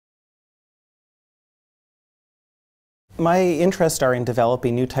My interests are in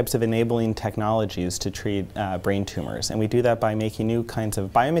developing new types of enabling technologies to treat brain tumors, and we do that by making new kinds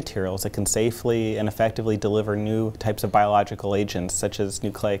of biomaterials that can safely and effectively deliver new types of biological agents, such as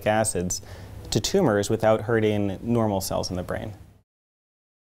nucleic acids, to tumors without hurting normal cells in the brain.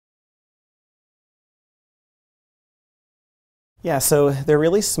 Yeah, so they're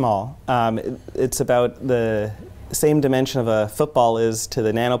really small. It's about the same dimension of a football is to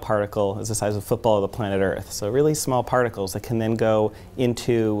the nanoparticle is the size of a football of the planet Earth. So really small particles that can then go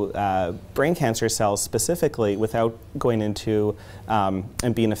into brain cancer cells specifically without going into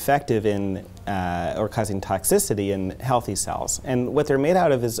and being effective in or causing toxicity in healthy cells. And what they're made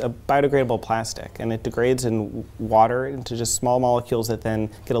out of is a biodegradable plastic, and it degrades in water into just small molecules that then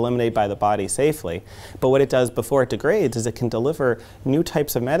get eliminated by the body safely. But what it does before it degrades is it can deliver new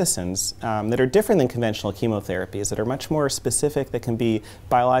types of medicines that are different than conventional chemotherapies, that are much more specific, that can be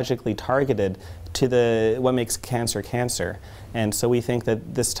biologically targeted to what makes cancer cancer. And so we think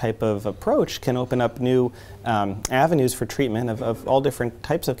that this type of approach can open up new avenues for treatment of all different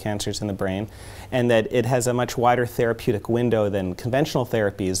types of cancers in the brain, and that it has a much wider therapeutic window than conventional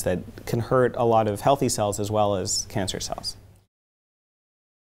therapies that can hurt a lot of healthy cells as well as cancer cells.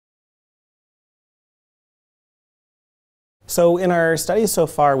 So in our studies so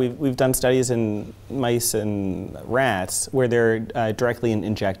far, we've done studies in mice and rats where they're directly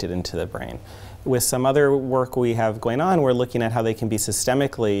injected into the brain. With some other work we have going on, we're looking at how they can be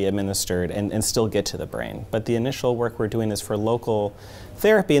systemically administered and still get to the brain. But the initial work we're doing is for local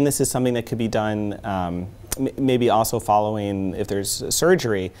therapy, and this is something that could be done maybe also following, if there's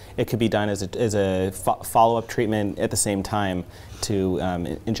surgery, it could be done as a follow-up treatment at the same time to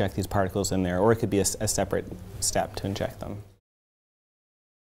inject these particles in there, or it could be a separate step to inject them.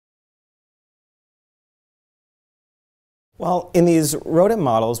 Well, in these rodent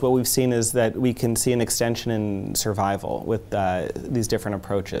models, what we've seen is that we can see an extension in survival with these different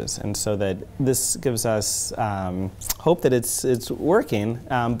approaches, and so that this gives us hope that it's working.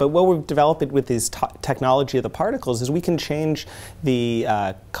 But what we've developed with this technology of the particles is we can change the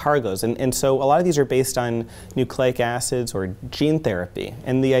cargos, and so a lot of these are based on nucleic acids or gene therapy.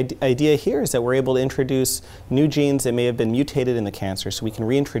 And the idea here is that we're able to introduce new genes that may have been mutated in the cancer, so we can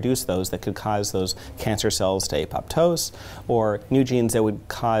reintroduce those that could cause those cancer cells to apoptose, or new genes that would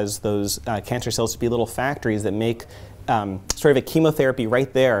cause those cancer cells to be little factories that make sort of a chemotherapy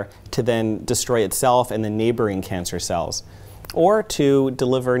right there to then destroy itself and the neighboring cancer cells, or to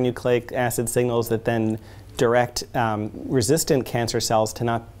deliver nucleic acid signals that then direct resistant cancer cells to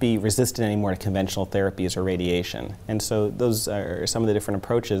not be resistant anymore to conventional therapies or radiation. And so those are some of the different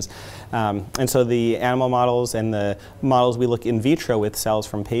approaches. And so the animal models and the models we look in vitro with cells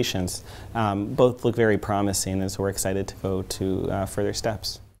from patients both look very promising, and so we're excited to go to further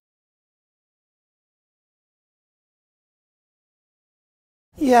steps.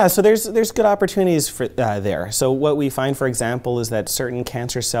 Yeah, so there's good opportunities for, there. So what we find, for example, is that certain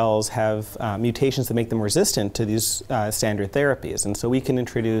cancer cells have mutations that make them resistant to these standard therapies. And so we can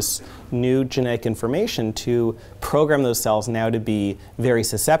introduce new genetic information to program those cells now to be very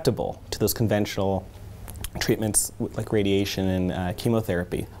susceptible to those conventional treatments like radiation and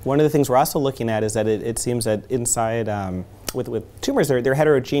chemotherapy. One of the things we're also looking at is that it seems that inside with tumors, they're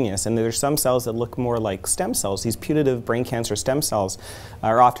heterogeneous, and there's some cells that look more like stem cells. These putative brain cancer stem cells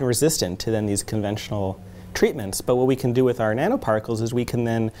are often resistant to then these conventional treatments. But what we can do with our nanoparticles is we can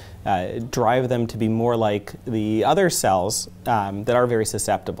then drive them to be more like the other cells that are very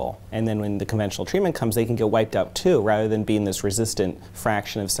susceptible. And then when the conventional treatment comes, they can get wiped out too, rather than being this resistant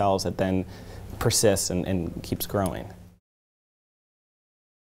fraction of cells that then persists and keeps growing.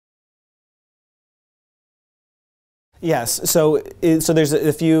 Yes, so there's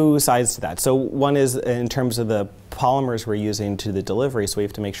a few sides to that. So one is in terms of the polymers we're using to the delivery, so we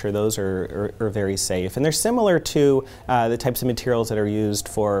have to make sure those are very safe. And they're similar to the types of materials that are used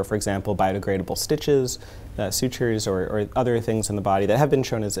for example, biodegradable stitches, sutures, or other things in the body that have been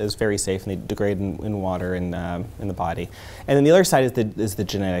shown as very safe, and they degrade in water and in the body. And then the other side is the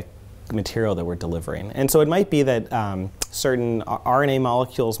genetic material that we're delivering. And so it might be that certain RNA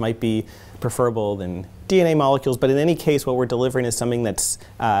molecules might be preferable than DNA molecules, but in any case what we're delivering is something that's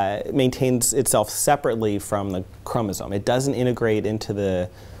maintains itself separately from the chromosome. It doesn't integrate into the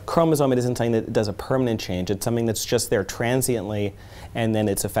chromosome. It isn't something that does a permanent change. It's something that's just there transiently, and then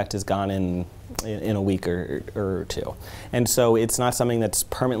its effect is gone in a week or two. And so it's not something that's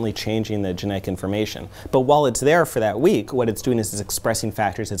permanently changing the genetic information. But while it's there for that week, what it's doing is it's expressing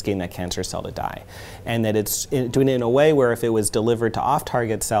factors that's getting that cancer cell to die. And that it's doing it in a way where if it was delivered to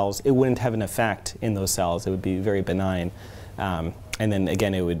off-target cells, it wouldn't have an effect in those cells. It would be very benign. and then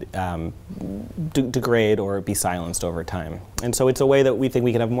again it would degrade or be silenced over time. And so it's a way that we think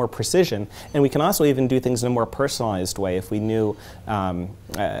we can have more precision, and we can also even do things in a more personalized way. If we knew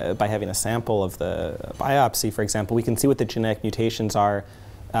by having a sample of the biopsy, for example, we can see what the genetic mutations are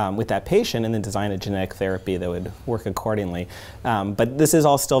with that patient and then design a genetic therapy that would work accordingly. But this is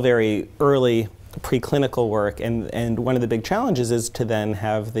all still very early preclinical work, and one of the big challenges is to then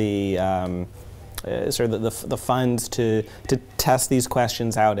have the sort of the funds to test these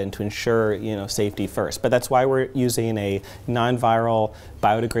questions out and to ensure safety first. But that's why we're using a non-viral,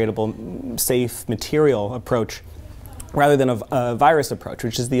 biodegradable, safe material approach rather than a virus approach,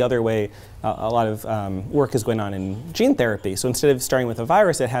 which is the other way a lot of work is going on in gene therapy. So instead of starting with a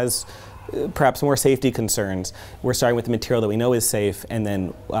virus, it has perhaps more safety concerns. We're starting with the material that we know is safe and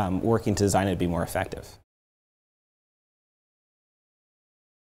then working to design it to be more effective.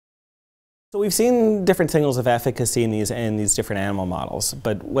 So we've seen different signals of efficacy in these different animal models,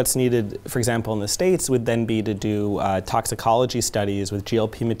 but what's needed, for example, in the States would then be to do toxicology studies with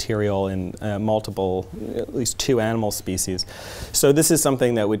GLP material in multiple, at least 2 animal species. So this is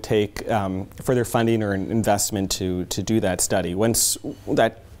something that would take further funding or an investment to do that study. Once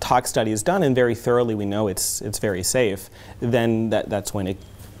that tox study is done and very thoroughly we know it's very safe, then that's when it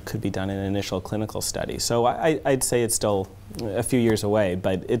could be done in an initial clinical study. So I'd say it's still a few years away,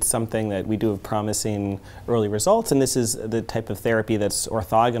 but it's something that we do have promising early results, and this is the type of therapy that's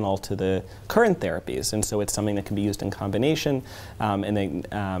orthogonal to the current therapies, and so it's something that can be used in combination, and then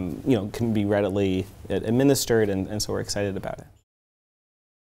can be readily administered, and so we're excited about it.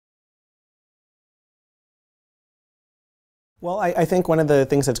 Well, I think one of the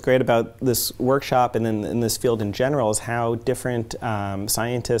things that's great about this workshop and then in this field in general is how different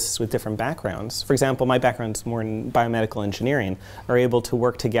scientists with different backgrounds, for example, my background's more in biomedical engineering, are able to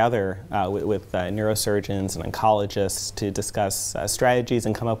work together with neurosurgeons and oncologists to discuss strategies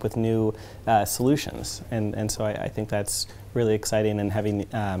and come up with new solutions. And so I think that's really exciting, and having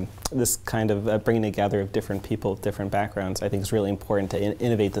this kind of bringing together of different people with different backgrounds I think is really important to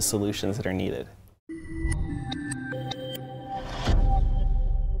innovate the solutions that are needed.